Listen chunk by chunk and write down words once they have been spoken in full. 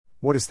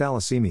What is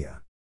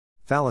thalassemia?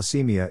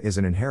 Thalassemia is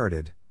an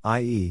inherited,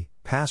 i.e.,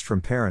 passed from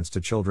parents to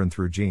children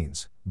through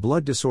genes,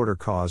 blood disorder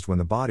caused when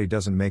the body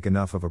doesn't make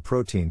enough of a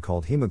protein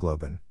called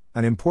hemoglobin,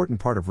 an important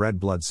part of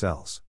red blood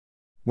cells.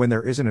 When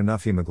there isn't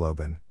enough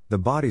hemoglobin, the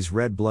body's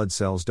red blood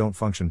cells don't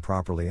function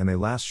properly and they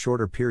last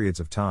shorter periods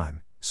of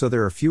time, so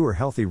there are fewer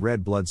healthy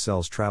red blood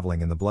cells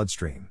traveling in the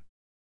bloodstream.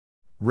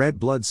 Red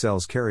blood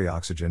cells carry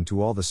oxygen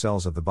to all the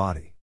cells of the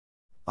body.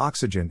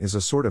 Oxygen is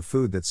a sort of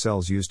food that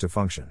cells use to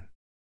function.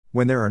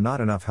 When there are not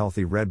enough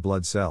healthy red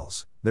blood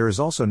cells, there is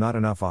also not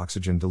enough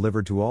oxygen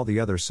delivered to all the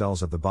other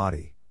cells of the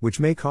body, which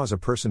may cause a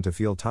person to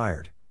feel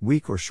tired,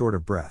 weak or short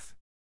of breath.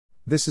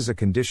 This is a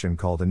condition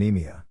called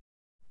anemia.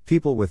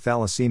 People with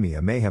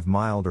thalassemia may have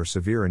mild or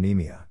severe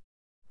anemia.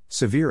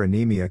 Severe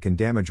anemia can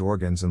damage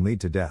organs and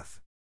lead to death.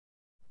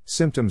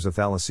 Symptoms of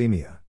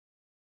thalassemia.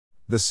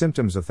 The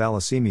symptoms of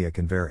thalassemia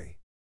can vary.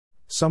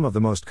 Some of the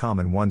most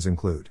common ones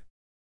include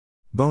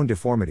bone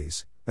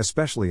deformities,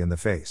 especially in the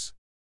face.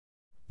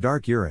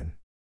 Dark urine.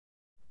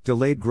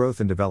 Delayed growth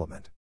and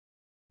development.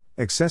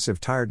 Excessive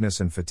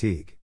tiredness and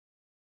fatigue.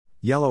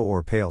 Yellow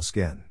or pale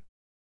skin.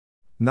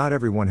 Not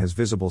everyone has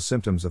visible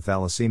symptoms of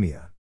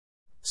thalassemia.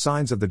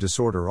 Signs of the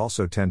disorder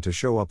also tend to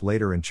show up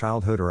later in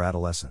childhood or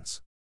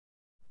adolescence.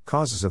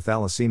 Causes of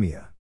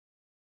thalassemia.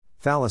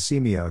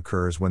 Thalassemia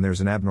occurs when there's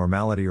an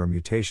abnormality or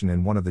mutation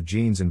in one of the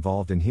genes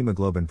involved in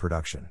hemoglobin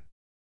production.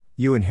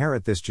 You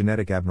inherit this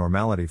genetic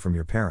abnormality from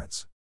your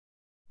parents.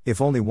 If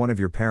only one of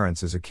your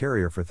parents is a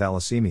carrier for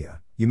thalassemia,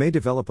 you may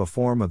develop a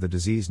form of the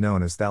disease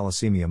known as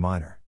thalassemia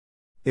minor.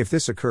 If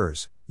this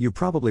occurs, you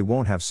probably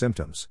won't have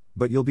symptoms,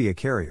 but you'll be a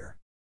carrier.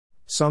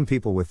 Some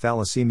people with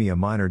thalassemia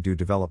minor do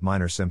develop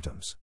minor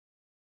symptoms.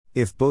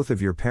 If both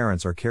of your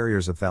parents are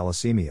carriers of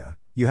thalassemia,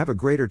 you have a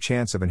greater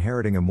chance of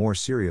inheriting a more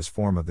serious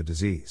form of the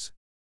disease.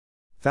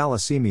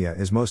 Thalassemia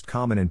is most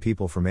common in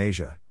people from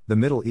Asia, the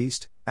Middle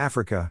East,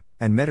 Africa,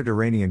 and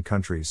Mediterranean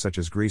countries such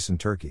as Greece and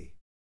Turkey.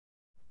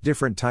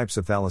 Different types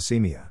of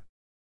thalassemia.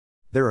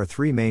 There are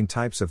 3 main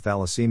types of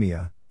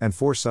thalassemia, and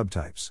 4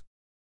 subtypes.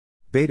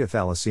 Beta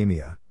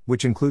thalassemia,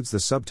 which includes the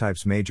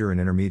subtypes major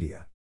and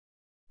intermediate.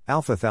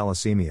 Alpha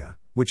thalassemia,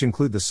 which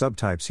include the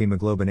subtypes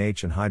hemoglobin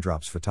H and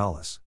hydrops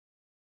fetalis.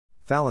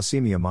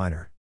 Thalassemia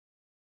minor.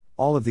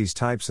 All of these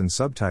types and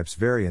subtypes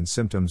vary in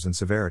symptoms and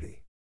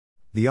severity.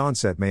 The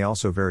onset may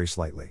also vary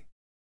slightly.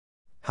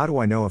 How do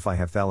I know if I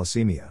have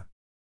thalassemia?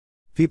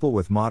 People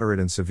with moderate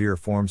and severe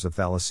forms of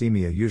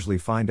thalassemia usually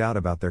find out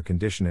about their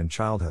condition in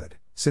childhood,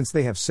 since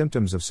they have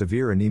symptoms of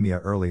severe anemia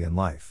early in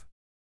life.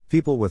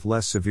 People with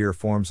less severe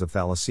forms of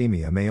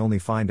thalassemia may only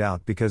find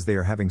out because they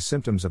are having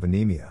symptoms of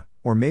anemia,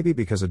 or maybe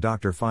because a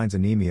doctor finds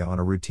anemia on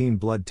a routine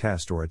blood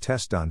test or a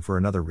test done for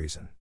another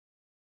reason.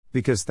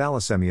 Because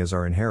thalassemias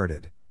are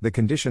inherited, the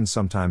condition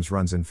sometimes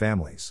runs in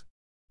families.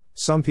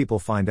 Some people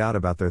find out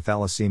about their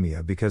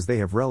thalassemia because they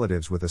have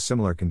relatives with a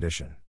similar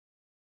condition.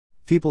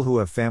 People who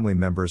have family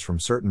members from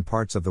certain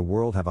parts of the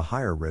world have a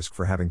higher risk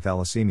for having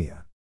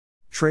thalassemia.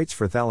 Traits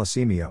for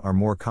thalassemia are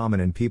more common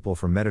in people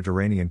from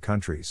Mediterranean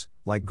countries,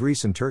 like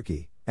Greece and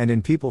Turkey, and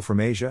in people from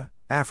Asia,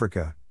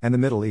 Africa, and the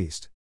Middle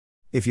East.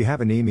 If you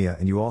have anemia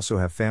and you also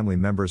have family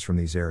members from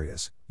these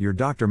areas, your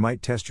doctor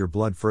might test your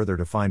blood further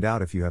to find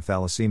out if you have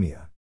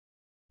thalassemia.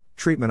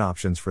 Treatment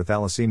options for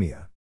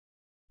thalassemia.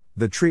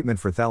 The treatment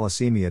for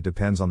thalassemia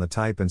depends on the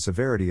type and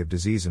severity of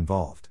disease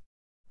involved.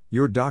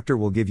 Your doctor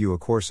will give you a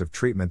course of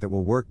treatment that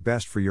will work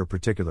best for your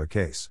particular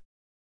case.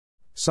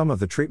 Some of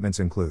the treatments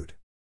include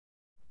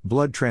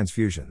blood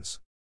transfusions,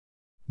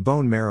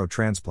 bone marrow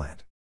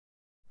transplant,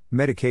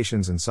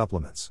 medications and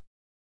supplements,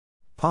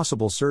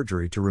 possible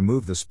surgery to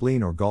remove the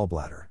spleen or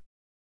gallbladder.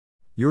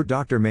 Your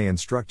doctor may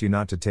instruct you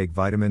not to take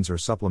vitamins or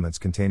supplements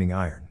containing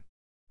iron.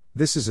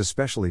 This is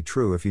especially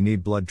true if you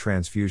need blood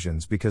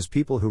transfusions because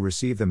people who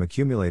receive them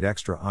accumulate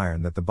extra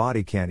iron that the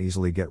body can't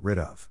easily get rid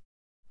of.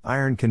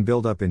 Iron can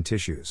build up in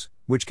tissues,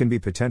 which can be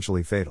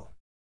potentially fatal.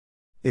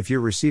 If you're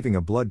receiving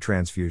a blood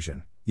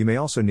transfusion, you may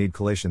also need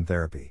chelation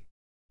therapy.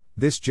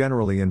 This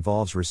generally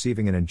involves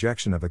receiving an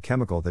injection of a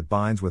chemical that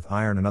binds with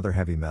iron and other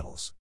heavy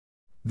metals.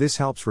 This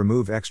helps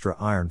remove extra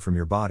iron from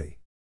your body.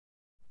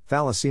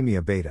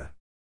 Thalassemia beta.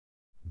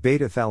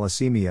 Beta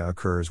thalassemia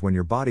occurs when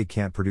your body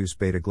can't produce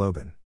beta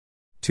globin.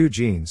 2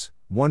 genes,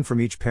 one from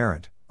each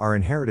parent, are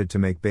inherited to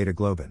make beta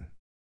globin.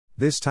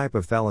 This type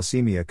of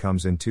thalassemia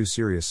comes in 2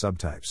 serious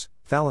subtypes: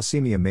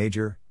 thalassemia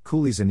major,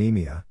 Cooley's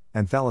anemia,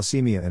 and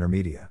thalassemia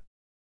intermedia.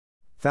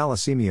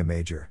 Thalassemia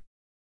major.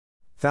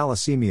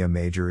 Thalassemia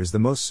major is the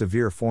most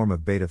severe form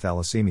of beta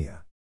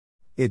thalassemia.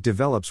 It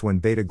develops when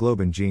beta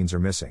globin genes are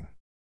missing.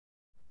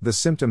 The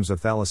symptoms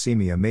of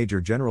thalassemia major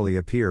generally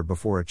appear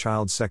before a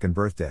child's 2nd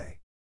birthday.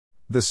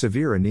 The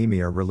severe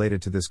anemia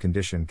related to this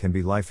condition can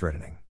be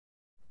life-threatening.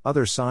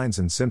 Other signs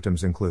and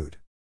symptoms include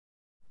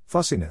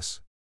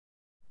fussiness,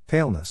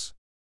 paleness,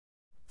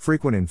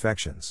 frequent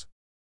infections,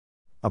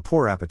 a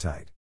poor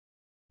appetite,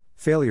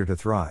 failure to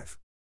thrive,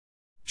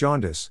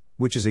 jaundice,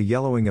 which is a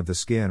yellowing of the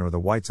skin or the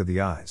whites of the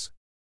eyes,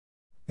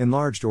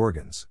 enlarged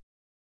organs,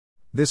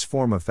 This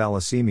form of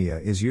thalassemia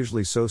is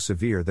usually so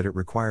severe that it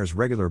requires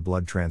regular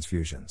blood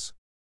transfusions.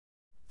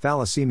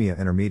 Thalassemia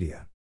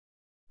intermedia.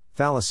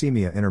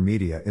 Thalassemia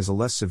intermedia is a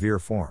less severe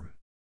form.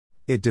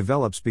 It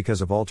develops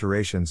because of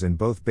alterations in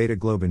both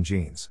beta-globin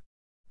genes.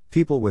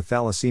 People with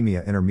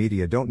thalassemia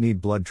intermedia don't need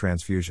blood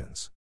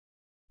transfusions.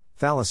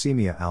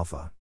 Thalassemia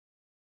alpha.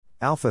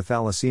 Alpha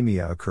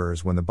thalassemia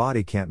occurs when the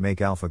body can't make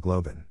alpha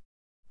globin.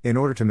 In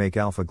order to make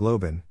alpha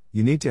globin,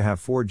 you need to have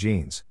 4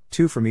 genes,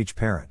 2 from each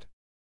parent.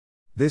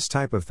 This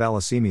type of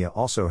thalassemia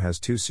also has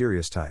 2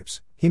 serious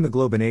types,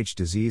 hemoglobin H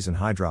disease and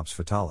hydrops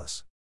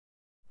fetalis.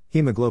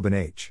 Hemoglobin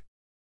H.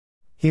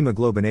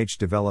 Hemoglobin H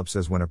develops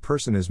as when a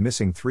person is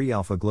missing 3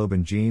 alpha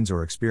globin genes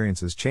or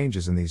experiences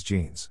changes in these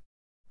genes.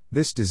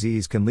 This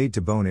disease can lead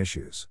to bone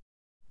issues.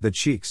 The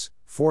cheeks,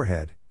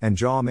 forehead, and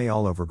jaw may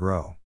all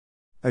overgrow.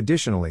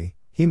 Additionally,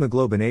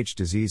 hemoglobin H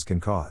disease can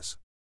cause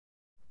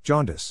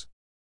jaundice,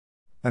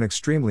 an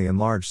extremely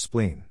enlarged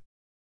spleen,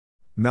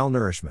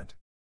 malnourishment.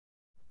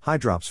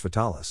 Hydrops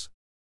fetalis.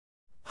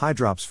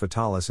 Hydrops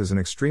fetalis is an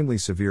extremely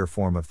severe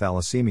form of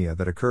thalassemia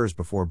that occurs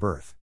before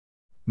birth.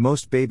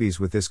 Most babies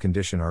with this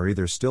condition are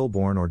either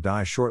stillborn or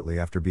die shortly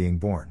after being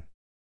born.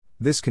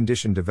 This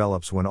condition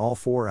develops when all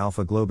 4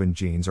 alpha globin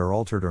genes are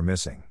altered or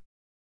missing.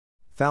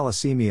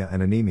 Thalassemia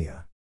and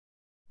anemia.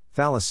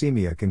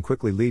 Thalassemia can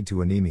quickly lead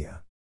to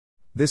anemia.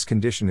 This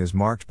condition is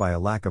marked by a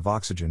lack of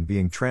oxygen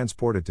being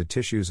transported to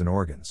tissues and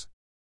organs.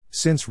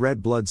 Since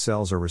red blood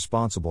cells are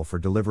responsible for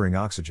delivering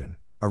oxygen,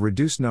 a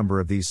reduced number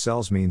of these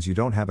cells means you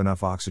don't have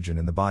enough oxygen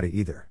in the body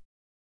either.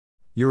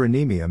 Your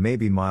anemia may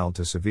be mild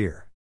to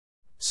severe.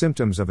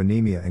 Symptoms of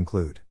anemia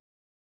include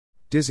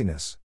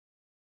dizziness,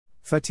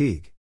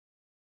 fatigue,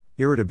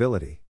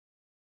 irritability,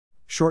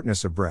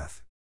 shortness of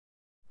breath,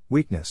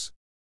 weakness.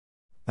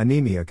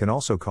 Anemia can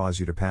also cause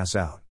you to pass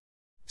out.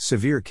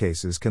 Severe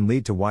cases can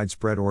lead to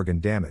widespread organ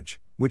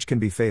damage, which can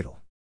be fatal.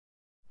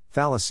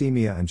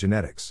 Thalassemia and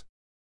genetics.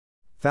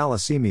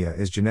 Thalassemia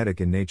is genetic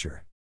in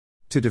nature.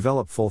 To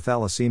develop full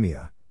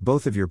thalassemia,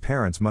 both of your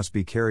parents must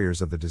be carriers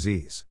of the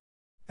disease.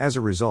 As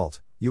a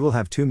result, you will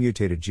have 2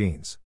 mutated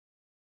genes.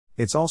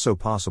 It's also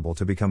possible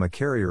to become a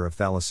carrier of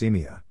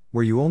thalassemia,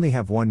 where you only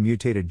have 1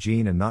 mutated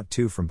gene and not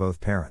 2 from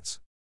both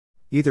parents.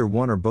 Either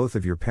one or both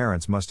of your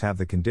parents must have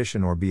the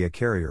condition or be a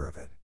carrier of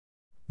it.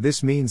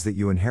 This means that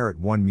you inherit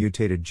 1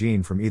 mutated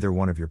gene from either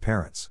one of your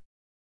parents.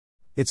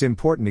 It's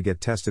important to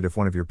get tested if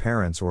one of your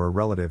parents or a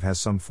relative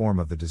has some form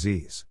of the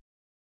disease.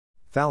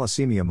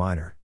 Thalassemia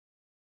minor.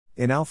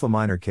 In alpha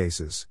minor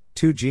cases,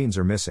 2 genes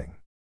are missing.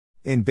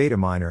 In beta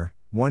minor,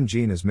 1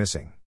 gene is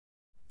missing.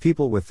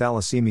 People with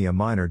thalassemia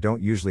minor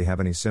don't usually have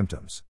any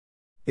symptoms.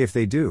 If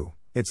they do,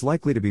 it's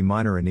likely to be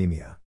minor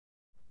anemia.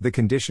 The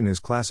condition is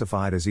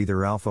classified as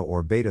either alpha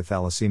or beta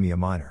thalassemia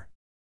minor.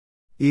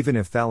 Even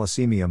if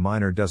thalassemia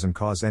minor doesn't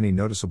cause any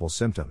noticeable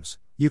symptoms,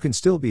 you can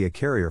still be a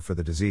carrier for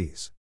the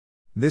disease.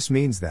 This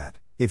means that,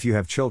 if you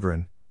have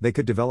children, they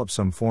could develop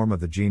some form of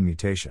the gene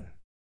mutation.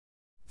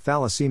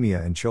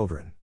 Thalassemia in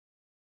children.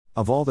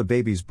 Of all the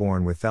babies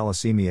born with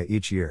thalassemia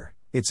each year,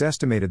 it's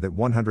estimated that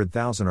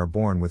 100,000 are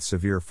born with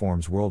severe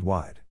forms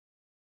worldwide.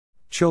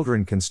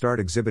 Children can start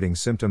exhibiting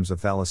symptoms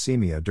of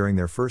thalassemia during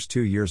their first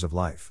 2 years of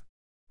life.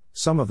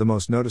 Some of the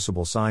most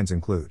noticeable signs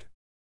include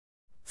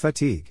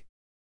fatigue,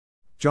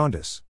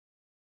 jaundice,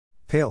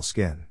 pale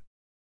skin,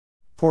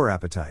 poor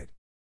appetite,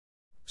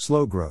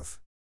 slow growth.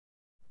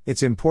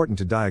 It's important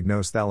to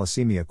diagnose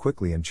thalassemia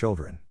quickly in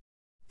children.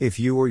 If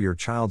you or your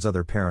child's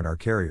other parent are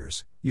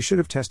carriers, you should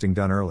have testing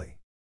done early.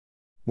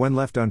 When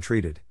left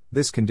untreated,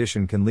 this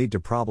condition can lead to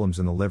problems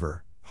in the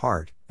liver,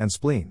 heart, and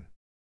spleen.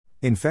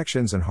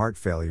 Infections and heart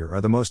failure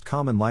are the most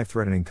common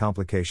life-threatening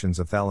complications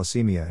of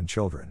thalassemia in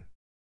children.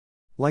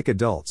 Like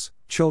adults,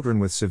 children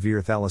with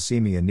severe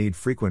thalassemia need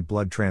frequent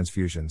blood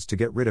transfusions to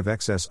get rid of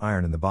excess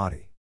iron in the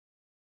body.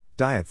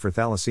 Diet for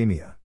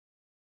thalassemia.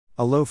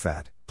 A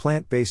low-fat,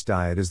 plant-based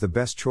diet is the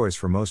best choice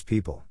for most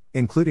people,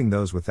 including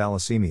those with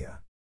thalassemia.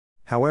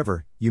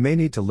 However, you may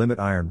need to limit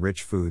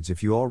iron-rich foods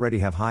if you already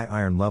have high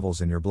iron levels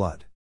in your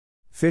blood.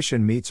 Fish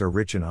and meats are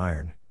rich in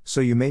iron,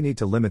 so you may need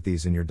to limit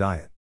these in your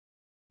diet.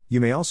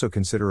 You may also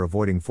consider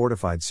avoiding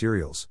fortified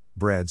cereals,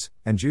 breads,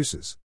 and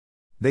juices.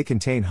 They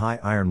contain high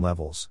iron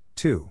levels,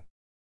 too.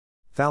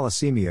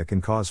 Thalassemia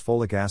can cause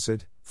folic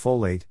acid,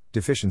 folate,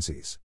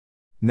 deficiencies.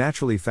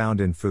 Naturally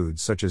found in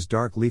foods such as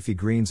dark leafy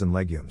greens and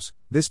legumes,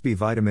 this B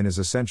vitamin is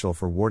essential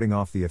for warding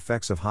off the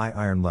effects of high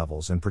iron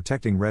levels and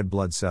protecting red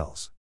blood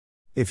cells.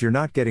 If you're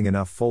not getting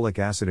enough folic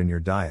acid in your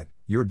diet,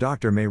 your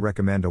doctor may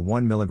recommend a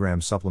 1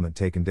 mg supplement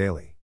taken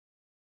daily.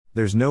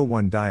 There's no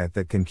one diet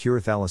that can cure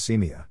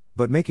thalassemia,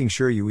 but making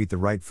sure you eat the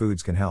right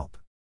foods can help.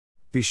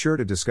 Be sure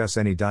to discuss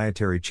any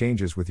dietary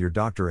changes with your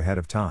doctor ahead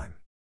of time.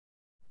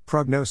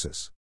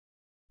 Prognosis.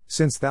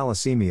 Since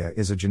thalassemia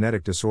is a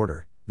genetic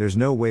disorder, there's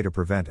no way to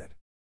prevent it.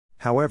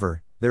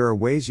 However, there are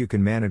ways you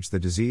can manage the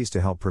disease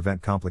to help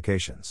prevent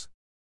complications.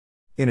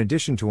 In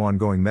addition to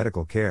ongoing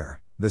medical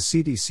care, the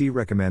CDC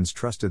recommends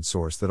trusted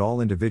source that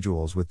all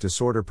individuals with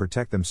disorder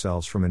protect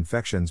themselves from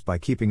infections by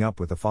keeping up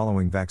with the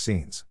following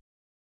vaccines.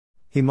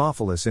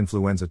 Haemophilus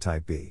influenza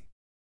type B.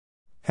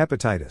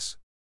 Hepatitis.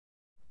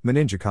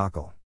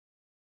 Meningococcal.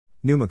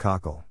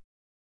 Pneumococcal.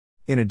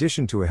 In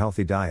addition to a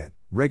healthy diet,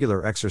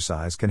 regular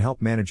exercise can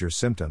help manage your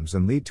symptoms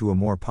and lead to a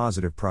more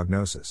positive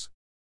prognosis.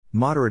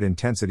 Moderate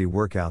intensity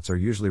workouts are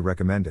usually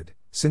recommended,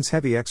 since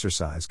heavy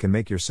exercise can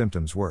make your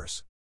symptoms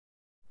worse.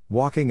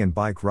 Walking and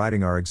bike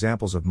riding are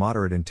examples of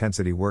moderate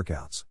intensity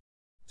workouts.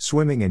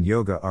 Swimming and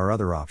yoga are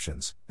other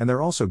options, and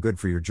they're also good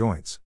for your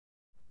joints.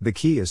 The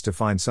key is to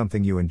find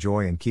something you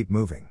enjoy and keep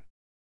moving.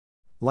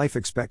 Life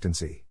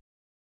expectancy.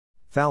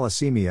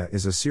 Thalassemia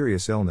is a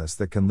serious illness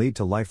that can lead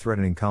to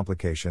life-threatening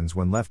complications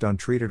when left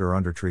untreated or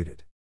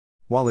undertreated.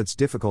 While it's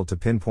difficult to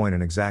pinpoint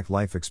an exact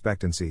life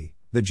expectancy,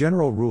 the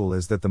general rule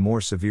is that the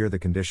more severe the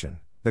condition,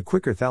 the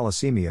quicker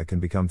thalassemia can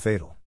become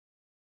fatal.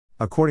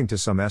 According to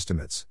some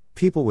estimates,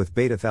 people with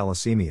beta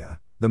thalassemia,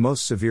 the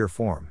most severe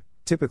form,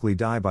 typically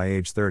die by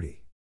age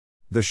 30.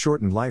 The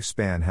shortened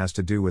lifespan has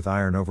to do with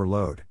iron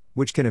overload,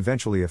 which can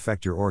eventually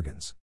affect your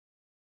organs.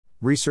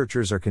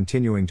 Researchers are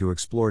continuing to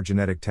explore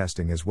genetic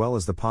testing as well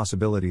as the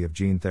possibility of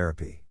gene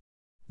therapy.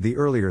 The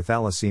earlier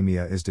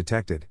thalassemia is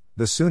detected,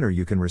 the sooner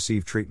you can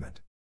receive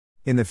treatment.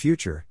 In the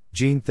future,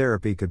 gene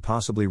therapy could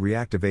possibly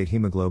reactivate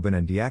hemoglobin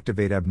and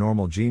deactivate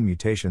abnormal gene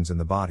mutations in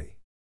the body.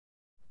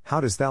 How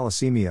does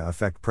thalassemia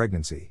affect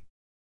pregnancy?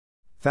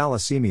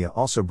 Thalassemia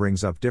also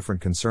brings up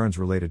different concerns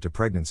related to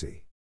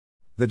pregnancy.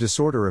 The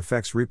disorder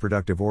affects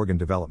reproductive organ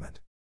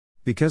development.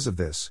 Because of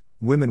this,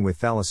 women with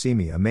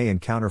thalassemia may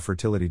encounter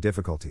fertility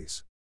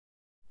difficulties.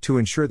 To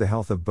ensure the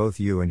health of both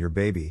you and your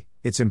baby,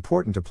 it's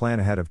important to plan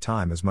ahead of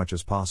time as much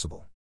as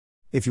possible.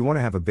 If you want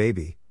to have a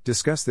baby,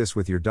 discuss this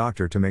with your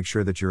doctor to make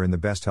sure that you're in the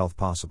best health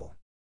possible.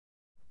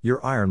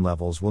 Your iron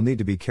levels will need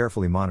to be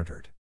carefully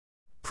monitored.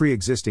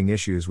 Pre-existing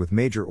issues with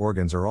major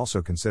organs are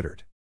also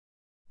considered.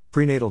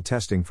 Prenatal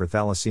testing for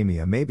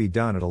thalassemia may be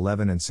done at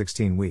 11 and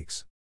 16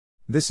 weeks.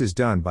 This is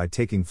done by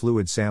taking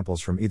fluid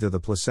samples from either the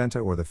placenta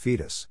or the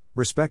fetus,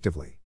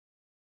 respectively.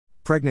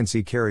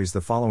 Pregnancy carries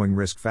the following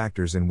risk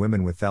factors in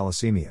women with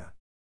thalassemia.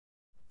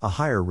 A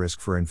higher risk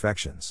for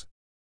infections.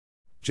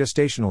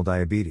 Gestational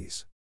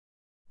diabetes.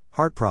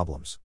 Heart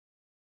problems.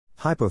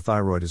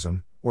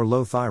 Hypothyroidism, or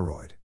low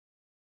thyroid.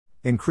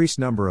 Increased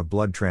number of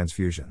blood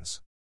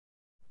transfusions.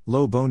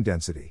 Low bone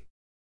density.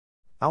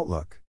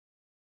 Outlook.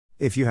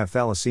 If you have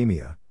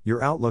thalassemia,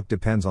 your outlook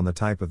depends on the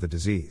type of the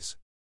disease.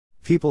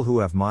 People who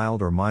have mild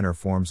or minor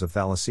forms of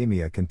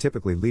thalassemia can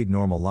typically lead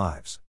normal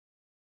lives.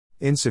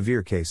 In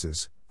severe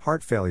cases,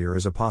 heart failure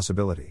is a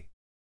possibility.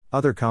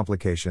 Other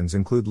complications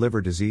include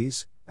liver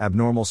disease,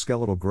 abnormal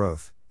skeletal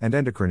growth, and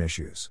endocrine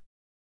issues.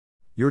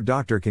 Your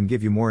doctor can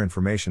give you more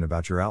information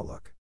about your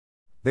outlook.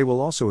 They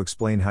will also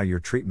explain how your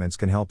treatments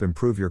can help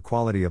improve your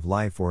quality of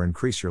life or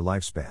increase your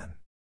lifespan.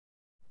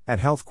 At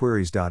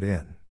healthqueries.in